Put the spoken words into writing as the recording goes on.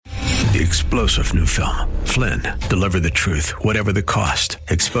The explosive new film, Flynn, deliver the truth, whatever the cost.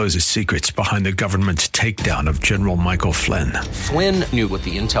 Exposes secrets behind the government's takedown of General Michael Flynn. Flynn knew what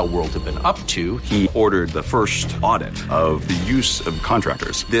the intel world had been up to. He ordered the first audit of the use of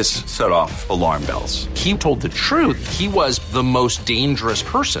contractors. This set off alarm bells. He told the truth. He was the most dangerous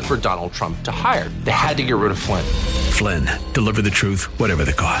person for Donald Trump to hire. They had to get rid of Flynn. Flynn, deliver the truth, whatever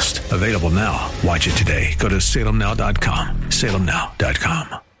the cost. Available now. Watch it today. Go to salemnow.com.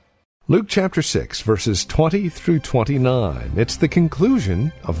 salemnow.com. Luke chapter 6, verses 20 through 29. It's the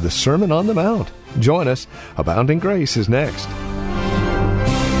conclusion of the Sermon on the Mount. Join us. Abounding Grace is next.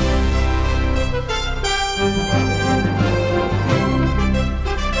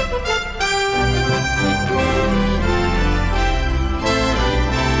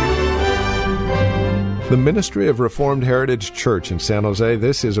 The Ministry of Reformed Heritage Church in San Jose,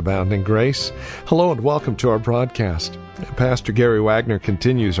 this is Abounding Grace. Hello and welcome to our broadcast. Pastor Gary Wagner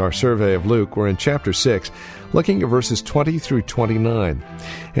continues our survey of Luke. We're in chapter 6, looking at verses 20 through 29.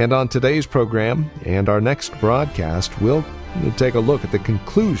 And on today's program and our next broadcast, we'll take a look at the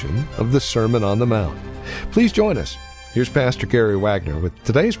conclusion of the Sermon on the Mount. Please join us. Here's Pastor Gary Wagner with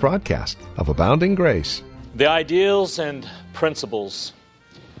today's broadcast of Abounding Grace. The ideals and principles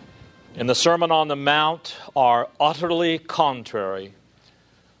in the Sermon on the Mount are utterly contrary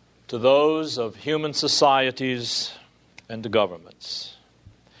to those of human societies and governments.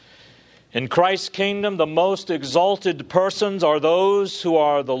 In Christ's kingdom, the most exalted persons are those who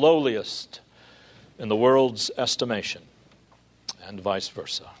are the lowliest in the world's estimation, and vice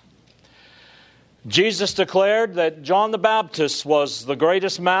versa. Jesus declared that John the Baptist was the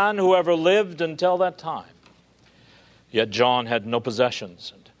greatest man who ever lived until that time. Yet John had no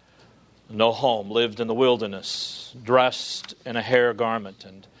possessions and no home, lived in the wilderness, dressed in a hair garment,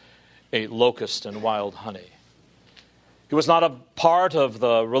 and ate locust and wild honey. He was not a part of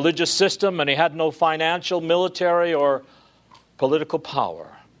the religious system, and he had no financial, military, or political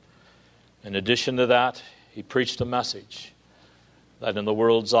power. In addition to that, he preached a message that in the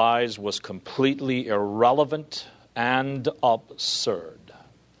world's eyes was completely irrelevant and absurd.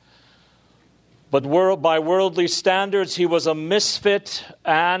 But by worldly standards, he was a misfit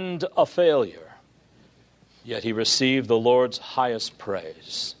and a failure. Yet he received the Lord's highest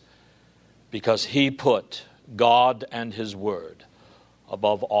praise because he put God and His Word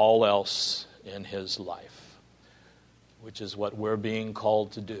above all else in his life, which is what we're being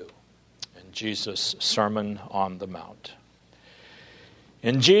called to do in Jesus' Sermon on the Mount.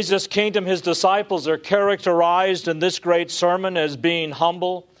 In Jesus' kingdom, his disciples are characterized in this great sermon as being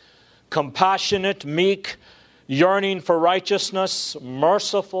humble, compassionate, meek, yearning for righteousness,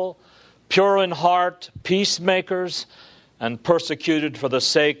 merciful, pure in heart, peacemakers, and persecuted for the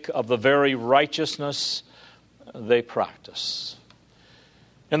sake of the very righteousness they practice.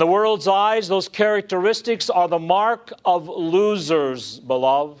 In the world's eyes, those characteristics are the mark of losers,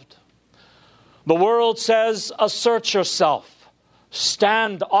 beloved. The world says, assert yourself.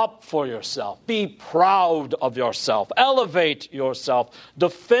 Stand up for yourself. Be proud of yourself. Elevate yourself.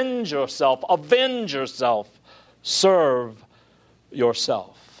 Defend yourself. Avenge yourself. Serve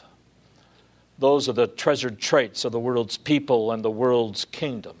yourself. Those are the treasured traits of the world's people and the world's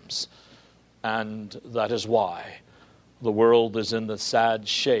kingdoms. And that is why the world is in the sad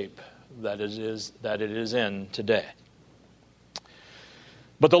shape that it is in today.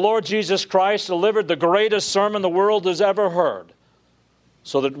 But the Lord Jesus Christ delivered the greatest sermon the world has ever heard,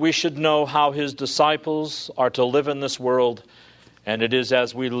 so that we should know how his disciples are to live in this world. And it is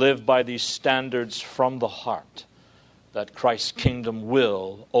as we live by these standards from the heart that Christ's kingdom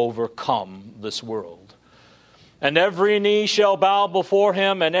will overcome this world. And every knee shall bow before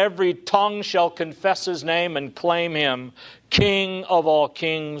him, and every tongue shall confess his name and claim him King of all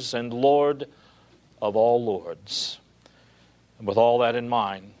kings and Lord of all lords. And with all that in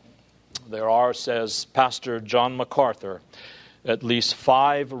mind, there are, says Pastor John MacArthur, at least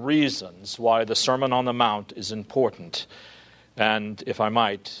 5 reasons why the Sermon on the Mount is important. And if I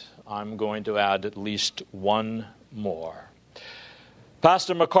might, I'm going to add at least one more.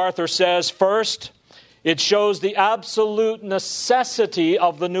 Pastor MacArthur says, first, it shows the absolute necessity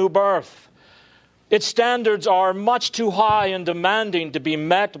of the new birth. Its standards are much too high and demanding to be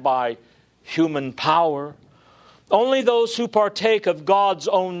met by human power. Only those who partake of God's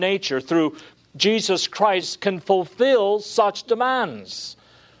own nature through Jesus Christ can fulfill such demands.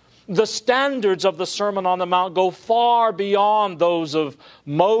 The standards of the Sermon on the Mount go far beyond those of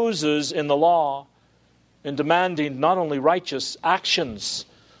Moses in the law, in demanding not only righteous actions,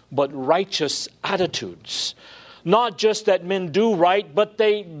 but righteous attitudes. Not just that men do right, but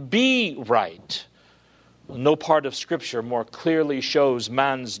they be right. no part of Scripture more clearly shows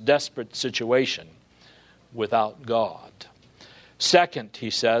man's desperate situation without God. Second, he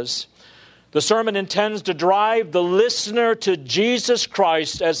says, the sermon intends to drive the listener to Jesus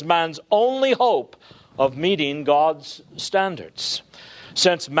Christ as man's only hope of meeting God's standards.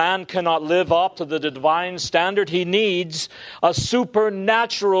 Since man cannot live up to the divine standard, he needs a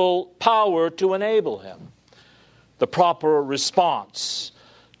supernatural power to enable him. The proper response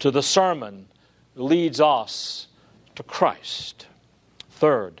to the sermon leads us to Christ.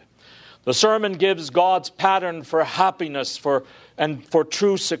 Third, the sermon gives God's pattern for happiness and for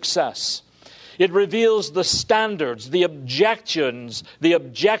true success. It reveals the standards, the objectives,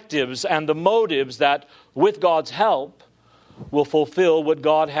 and the motives that, with God's help, will fulfill what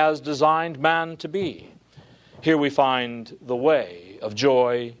God has designed man to be. Here we find the way of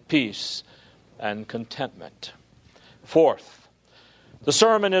joy, peace, and contentment. Fourth, the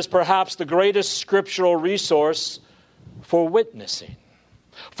sermon is perhaps the greatest scriptural resource for witnessing,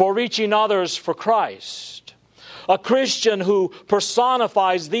 for reaching others for Christ. A Christian who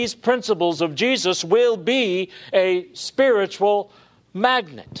personifies these principles of Jesus will be a spiritual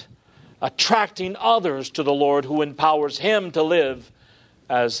magnet, attracting others to the Lord who empowers him to live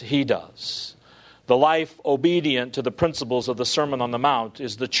as he does. The life obedient to the principles of the Sermon on the Mount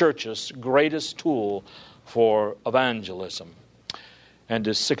is the church's greatest tool for evangelism. And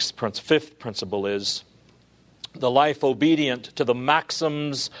his fifth principle is the life obedient to the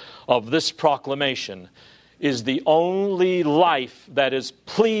maxims of this proclamation is the only life that is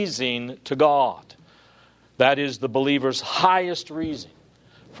pleasing to God. That is the believer's highest reason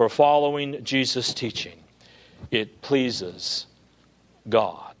for following Jesus' teaching. It pleases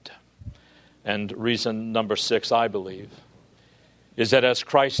God. And reason number 6, I believe, is that as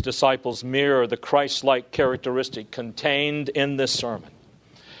Christ's disciples mirror the Christ-like characteristic contained in this sermon,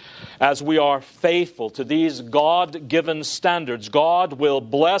 as we are faithful to these God-given standards, God will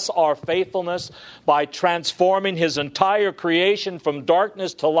bless our faithfulness by transforming His entire creation from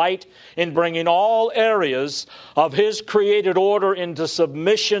darkness to light in bringing all areas of His created order into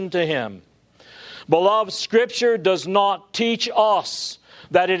submission to Him. Beloved, Scripture does not teach us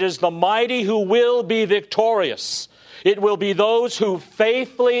that it is the mighty who will be victorious. It will be those who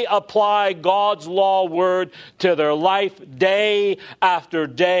faithfully apply God's law word to their life day after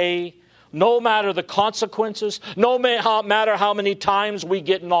day, no matter the consequences, no matter how many times we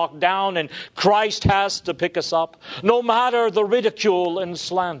get knocked down and Christ has to pick us up, no matter the ridicule and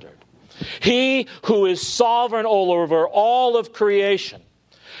slander. He who is sovereign over all of creation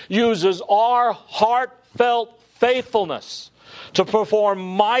uses our heartfelt faithfulness to perform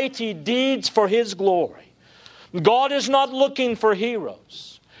mighty deeds for His glory. God is not looking for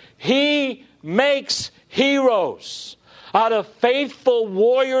heroes. He makes heroes out of faithful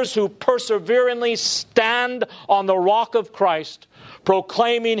warriors who perseveringly stand on the rock of Christ,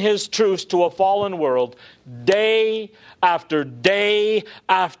 proclaiming His truths to a fallen world day after day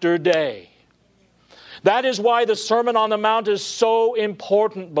after day. That is why the Sermon on the Mount is so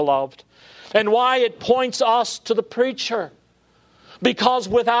important, beloved, and why it points us to the preacher. Because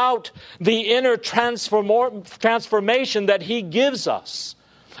without the inner transformation that He gives us,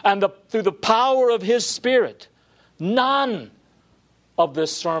 and through the power of His Spirit, none of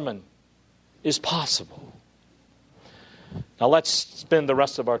this sermon is possible. Now let's spend the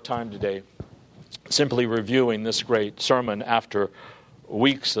rest of our time today simply reviewing this great sermon after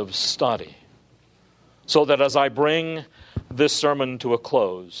weeks of study, so that as I bring this sermon to a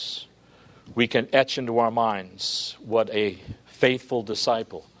close, we can etch into our minds what a faithful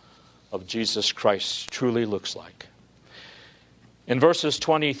disciple of Jesus Christ truly looks like. In verses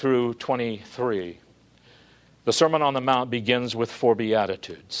 20 through 23, the Sermon on the Mount begins with 4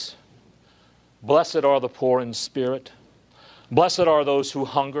 beatitudes. Blessed are the poor in spirit. Blessed are those who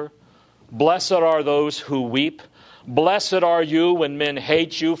hunger. Blessed are those who weep. Blessed are you when men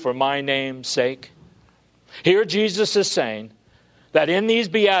hate you for my name's sake. Here Jesus is saying that in these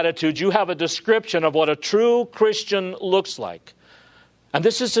Beatitudes you have a description of what a true Christian looks like. And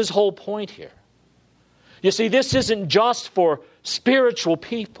this is his whole point here. You see, this isn't just for spiritual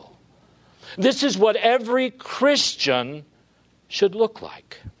people. This is what every Christian should look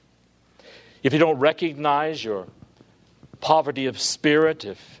like. If you don't recognize your poverty of spirit,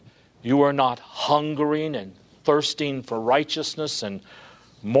 if you are not hungering and thirsting for righteousness and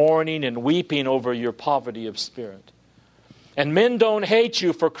mourning and weeping over your poverty of spirit, and men don't hate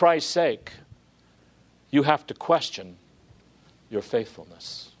you for Christ's sake, you have to question your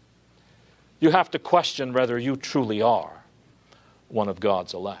faithfulness. You have to question whether you truly are one of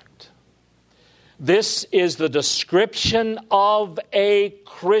God's elect. This is the description of a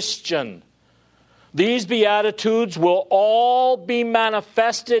Christian. These Beatitudes will all be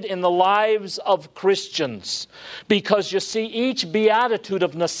manifested in the lives of Christians, because you see, each Beatitude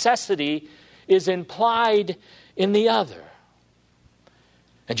of necessity is implied in the other.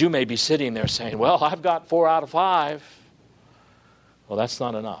 And you may be sitting there saying, well, I've got 4 out of 5. Well, that's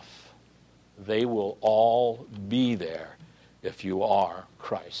not enough. They will all be there if you are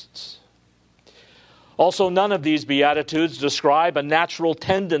Christ's. Also, none of these Beatitudes describe a natural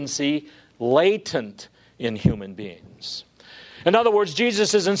tendency latent in human beings. In other words,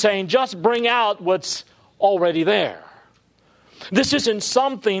 Jesus isn't saying, just bring out what's already there. This isn't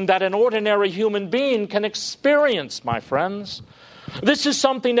something that an ordinary human being can experience, my friends. This is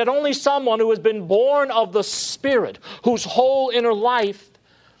something that only someone who has been born of the Spirit, whose whole inner life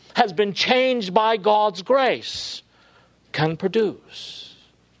has been changed by God's grace, can produce.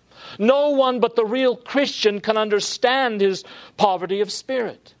 No one but the real Christian can understand his poverty of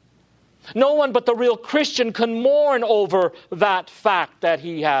spirit. No one but the real Christian can mourn over that fact that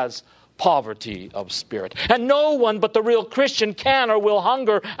he has poverty of spirit. And no one but the real Christian can or will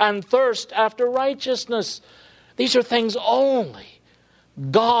hunger and thirst after righteousness. These are things only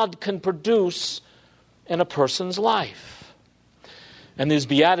God can produce in a person's life. And these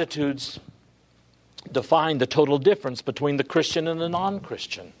Beatitudes define the total difference between the Christian and the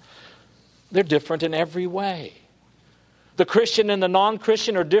non-Christian. They're different in every way. The Christian and the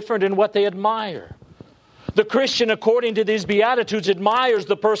non-Christian are different in what they admire. The Christian, according to these Beatitudes, admires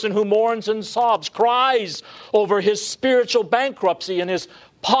the person who mourns and sobs, cries over his spiritual bankruptcy and his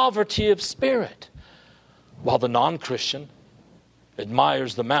poverty of spirit. While the non-Christian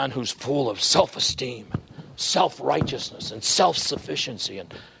admires the man who's full of self-esteem, and self-righteousness, and self-sufficiency,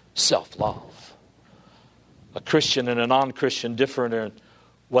 and self-love. A Christian and a non-Christian differ in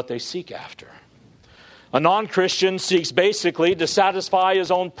what they seek after. A non-Christian seeks basically to satisfy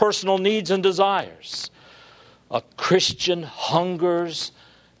his own personal needs and desires. A Christian hungers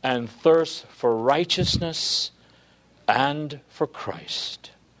and thirsts for righteousness and for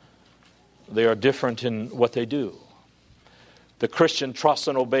Christ. They are different in what they do. The Christian trusts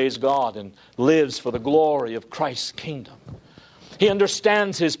and obeys God and lives for the glory of Christ's kingdom. He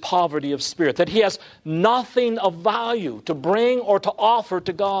understands his poverty of spirit, that he has nothing of value to bring or to offer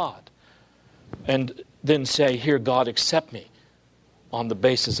to God. And then say, here, God, accept me on the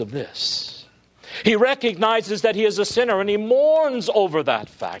basis of this. He recognizes that he is a sinner and he mourns over that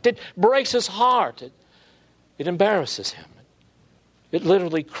fact. It breaks his heart. It embarrasses him. It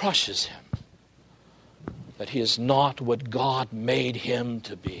literally crushes him. That he is not what God made him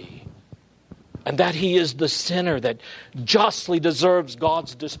to be. And that he is the sinner that justly deserves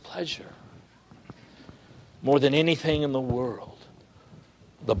God's displeasure. More than anything in the world,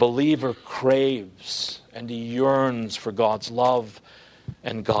 the believer craves and he yearns for God's love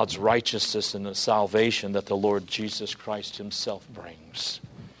and God's righteousness and the salvation that the Lord Jesus Christ himself brings.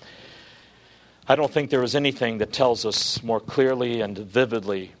 I don't think there is anything that tells us more clearly and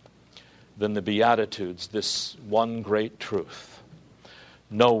vividly than the Beatitudes this one great truth.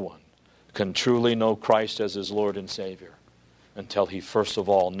 No one can truly know Christ as his Lord and Savior until he first of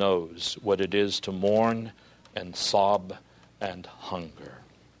all knows what it is to mourn and sob and hunger.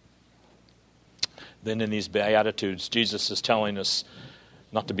 Then in these Beatitudes, Jesus is telling us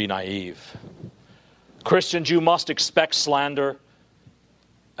not to be naive. Christians, you must expect slander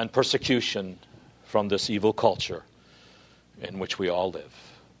and persecution from this evil culture in which we all live,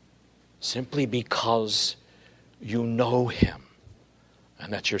 simply because you know him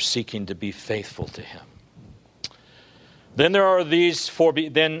and that you're seeking to be faithful to him. Then there are these four.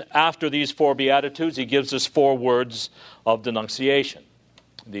 Then after these 4 Beatitudes, he gives us 4 words of denunciation.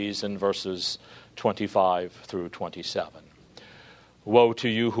 These in verses 25 through 27. Woe to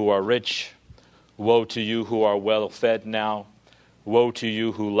you who are rich. Woe to you who are well fed now. Woe to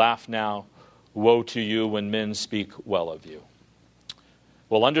you who laugh now. Woe to you when men speak well of you.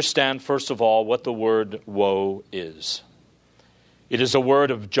 Well, understand first of all what the word woe is. It is a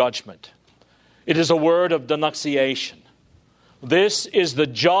word of judgment. It is a word of denunciation. This is the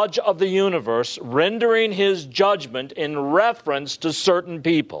judge of the universe rendering his judgment in reference to certain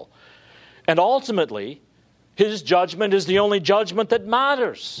people. And ultimately, his judgment is the only judgment that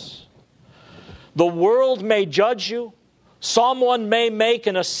matters. The world may judge you. Someone may make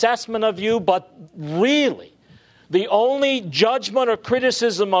an assessment of you, but really, the only judgment or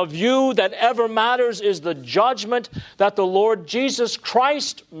criticism of you that ever matters is the judgment that the Lord Jesus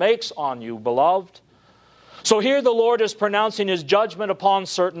Christ makes on you, beloved. So here the Lord is pronouncing his judgment upon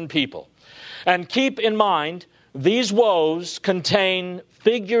certain people. And keep in mind, these woes contain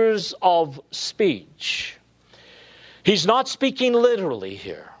figures of speech. He's not speaking literally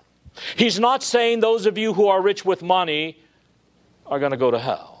here. He's not saying those of you who are rich with money are going to go to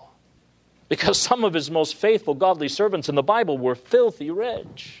hell. Because some of his most faithful, godly servants in the Bible were filthy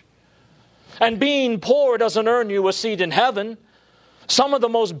rich. And being poor doesn't earn you a seat in heaven. Some of the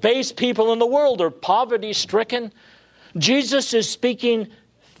most base people in the world are poverty-stricken. Jesus is speaking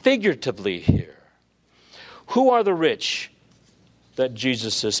figuratively here. Who are the rich that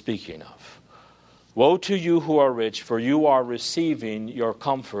Jesus is speaking of? Woe to you who are rich, for you are receiving your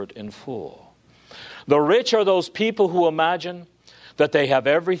comfort in full. The rich are those people who imagine that they have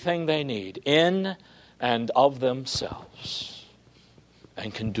everything they need in and of themselves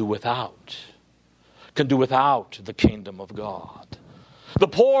and can do without the kingdom of God. The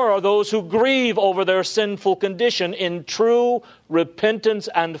poor are those who grieve over their sinful condition in true repentance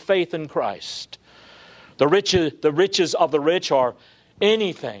and faith in Christ. The riches of the rich are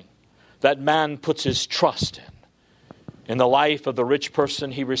anything that man puts his trust in. In the life of the rich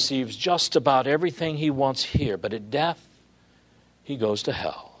person, he receives just about everything he wants here, but at death, he goes to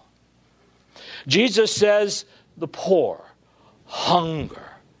hell. Jesus says the poor hunger,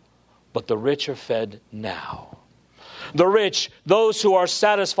 but the rich are fed now. The rich, those who are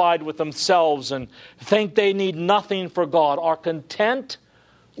satisfied with themselves and think they need nothing for God, are content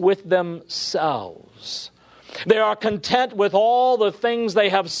with themselves. They are content with all the things they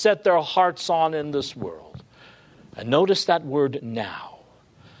have set their hearts on in this world. And notice that word now.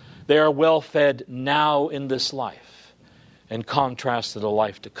 They are well fed now in this life, in contrast to the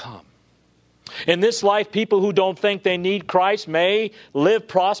life to come. In this life, people who don't think they need Christ may live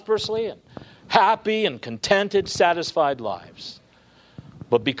prosperously and happy and contented, satisfied lives.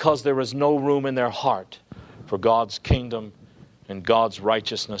 But because there is no room in their heart for God's kingdom and God's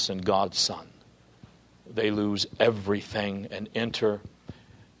righteousness and God's Son, they lose everything and enter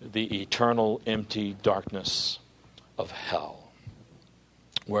the eternal empty darkness of hell.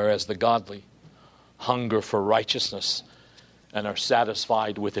 Whereas the godly hunger for righteousness and are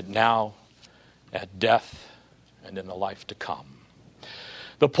satisfied with it now, at death, and in the life to come.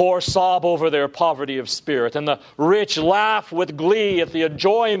 The poor sob over their poverty of spirit, and the rich laugh with glee at the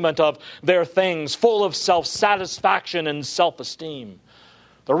enjoyment of their things, full of self-satisfaction and self-esteem.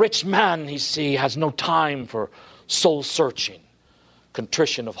 The rich man, you see, has no time for soul-searching,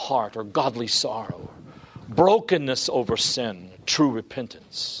 contrition of heart, or godly sorrow, brokenness over sin, true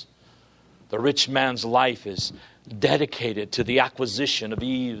repentance. The rich man's life is dedicated to the acquisition of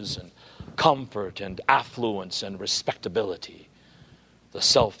ease and comfort and affluence and respectability. The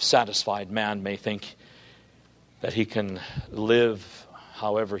self-satisfied man may think that he can live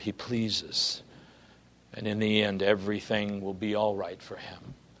however he pleases, and in the end everything will be all right for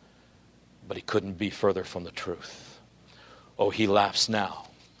him. But he couldn't be further from the truth. Oh, he laughs now.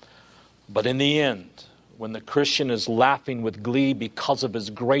 But in the end, when the Christian is laughing with glee because of his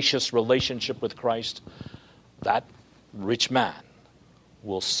gracious relationship with Christ, that rich man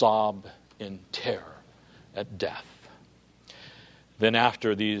will sob in terror at death. Then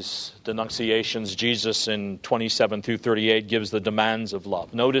after these denunciations, Jesus in 27 through 38 gives the demands of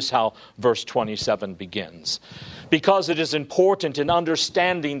love. Notice how verse 27 begins. Because it is important in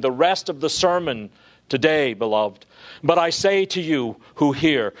understanding the rest of the sermon today, beloved. But I say to you who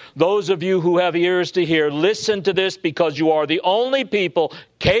hear, those of you who have ears to hear, listen to this, because you are the only people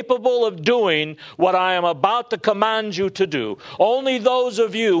capable of doing what I am about to command you to do. Only those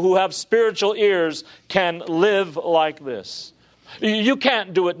of you who have spiritual ears can live like this. You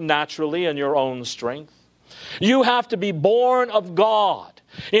can't do it naturally in your own strength. You have to be born of God.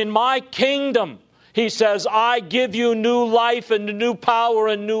 In my kingdom, he says, I give you new life and new power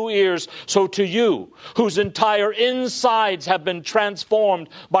and new ears. So to you, whose entire insides have been transformed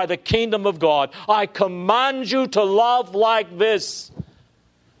by the kingdom of God, I command you to love like this,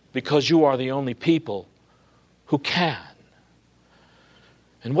 because you are the only people who can.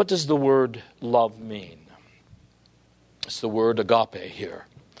 And what does the word love mean? It's the word agape here.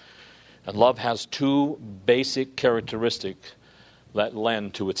 And love has two basic characteristics that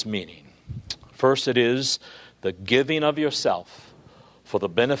lend to its meaning. First, it is the giving of yourself for the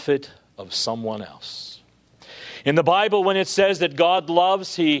benefit of someone else. In the Bible, when it says that God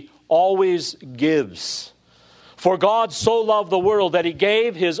loves, He always gives. For God so loved the world that He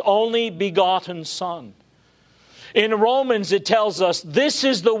gave His only begotten Son. In Romans, it tells us, this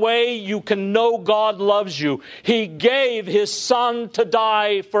is the way you can know God loves you. He gave His Son to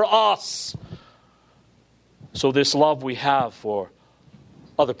die for us. So this love we have for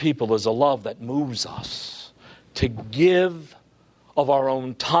other people is a love that moves us to give of our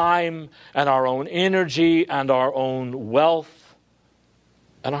own time and our own energy and our own wealth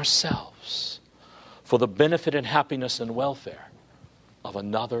and ourselves for the benefit and happiness and welfare of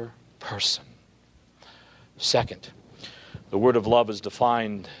another person. Second, the word of love is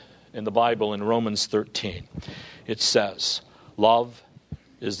defined in the Bible in Romans 13. It says, love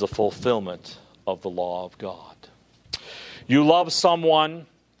is the fulfillment of the law of God. You love someone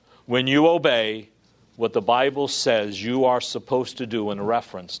when you obey what the Bible says you are supposed to do in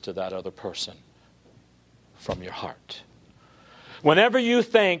reference to that other person from your heart. Whenever you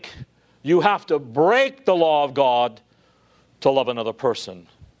think you have to break the law of God to love another person,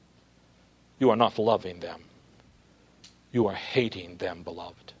 you are not loving them. You are hating them,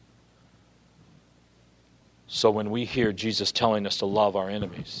 beloved. So when we hear Jesus telling us to love our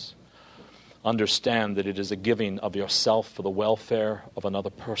enemies, understand that it is a giving of yourself for the welfare of another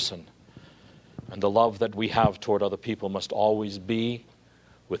person. And the love that we have toward other people must always be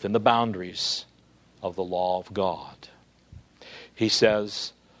within the boundaries of the law of God. He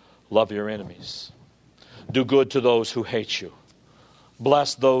says, love your enemies. Do good to those who hate you.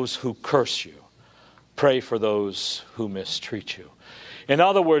 Bless those who curse you. Pray for those who mistreat you. In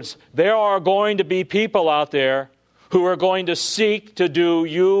other words, there are going to be people out there who are going to seek to do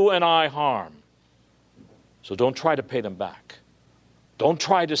you and I harm. So don't try to pay them back. Don't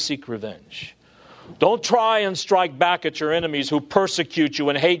try to seek revenge. Don't try and strike back at your enemies who persecute you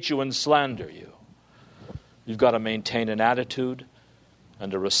and hate you and slander you. You've got to maintain an attitude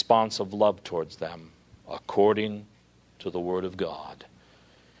and a response of love towards them according to the Word of God.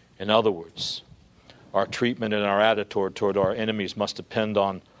 In other words, our treatment and our attitude toward our enemies must depend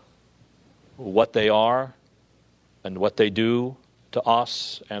on what they are and what they do to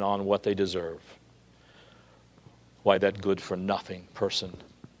us and on what they deserve. Why, that good-for-nothing person,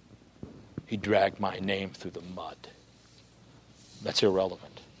 he dragged my name through the mud. That's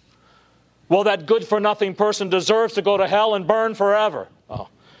irrelevant. Well, that good-for-nothing person deserves to go to hell and burn forever. Oh,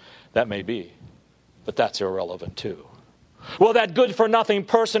 that may be, but that's irrelevant too. Well, that good-for-nothing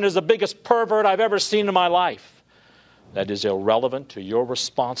person is the biggest pervert I've ever seen in my life. That is irrelevant to your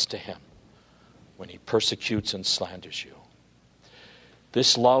response to him when he persecutes and slanders you.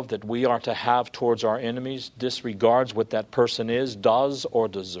 This love that we are to have towards our enemies disregards what that person is, does, or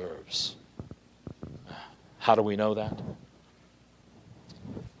deserves. How do we know that?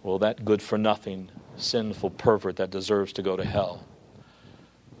 Well, that good-for-nothing, sinful pervert that deserves to go to hell,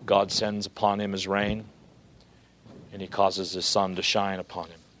 God sends upon him his rain, and he causes his sun to shine upon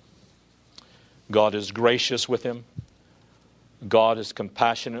him. God is gracious with him. God is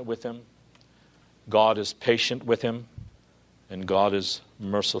compassionate with him. God is patient with him. And God is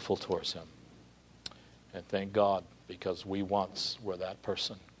merciful towards him. And thank God, because we once were that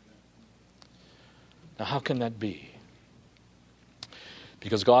person. Now, how can that be?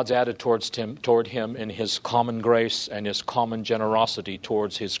 Because God's attitude toward him in his common grace and his common generosity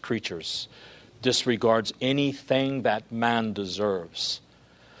towards his creatures disregards anything that man deserves.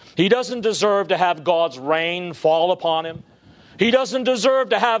 He doesn't deserve to have God's rain fall upon him. He doesn't deserve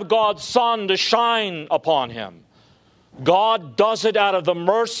to have God's sun to shine upon him. God does it out of the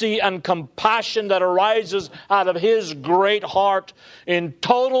mercy and compassion that arises out of his great heart in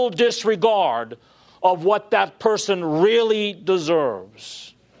total disregard of what that person really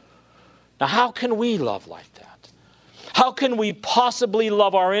deserves. Now, how can we love like that? How can we possibly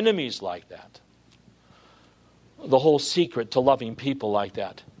love our enemies like that? The whole secret to loving people like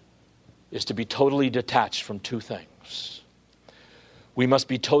that is to be totally detached from two things. We must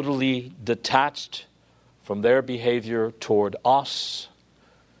be totally detached from their behavior toward us,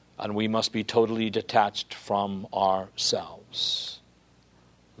 and we must be totally detached from ourselves.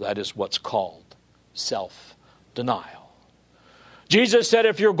 That is what's called self-denial. Jesus said,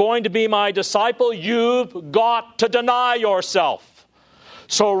 if you're going to be my disciple, you've got to deny yourself.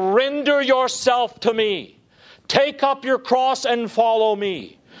 Surrender yourself to me. Take up your cross and follow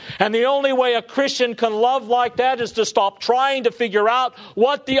me. And the only way a Christian can love like that is to stop trying to figure out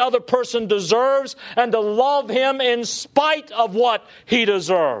what the other person deserves and to love him in spite of what he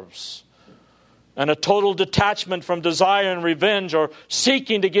deserves. And a total detachment from desire and revenge or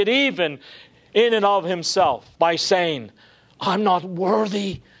seeking to get even in and of himself by saying, I'm not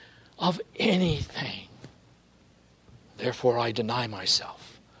worthy of anything. Therefore I deny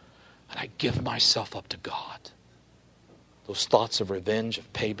myself and I give myself up to God. Those thoughts of revenge,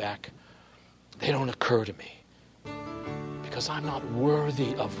 of payback, they don't occur to me because I'm not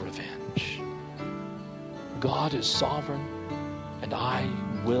worthy of revenge. God is sovereign and I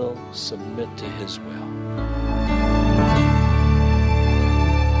will submit to his will.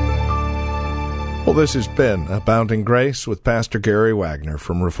 Well, this has been Abounding Grace with Pastor Gary Wagner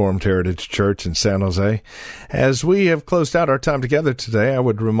from Reformed Heritage Church in San Jose. As we have closed out our time together today, I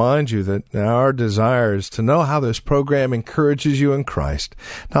would remind you that our desire is to know how this program encourages you in Christ.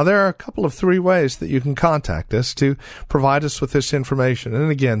 Now, there are a couple of 3 ways that you can contact us to provide us with this information. And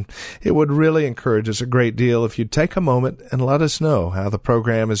again, it would really encourage us a great deal if you'd take a moment and let us know how the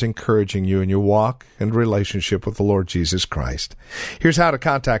program is encouraging you in your walk and relationship with the Lord Jesus Christ. Here's how to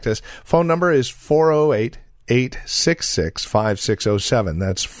contact us. Phone number is 408-866-5607.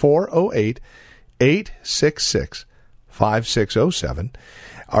 That's 408-866-5607.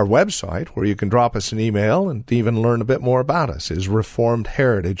 Our website, where you can drop us an email and even learn a bit more about us, is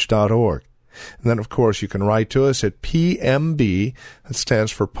reformedheritage.org. And then, of course, you can write to us at PMB, that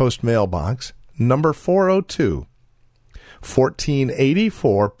stands for Post Mailbox, number 402,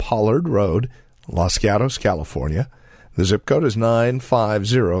 1484 Pollard Road, Los Gatos, California. The zip code is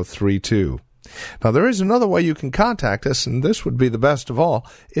 95032. Now, there is another way you can contact us, and this would be the best of all,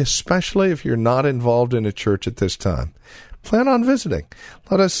 especially if you're not involved in a church at this time. Plan on visiting.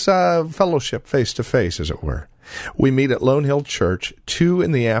 Let us fellowship face-to-face, as it were. We meet at Lone Hill Church, 2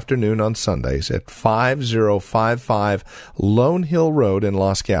 in the afternoon on Sundays at 5055 Lone Hill Road in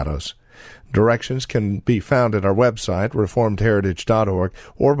Los Gatos. Directions can be found at our website, reformedheritage.org,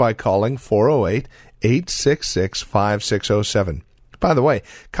 or by calling 408-866-5607. By the way,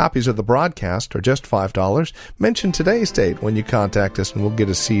 copies of the broadcast are just $5. Mention today's date when you contact us, and we'll get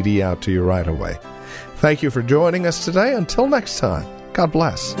a CD out to you right away. Thank you for joining us today. Until next time, God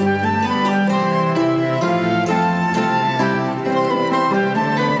bless.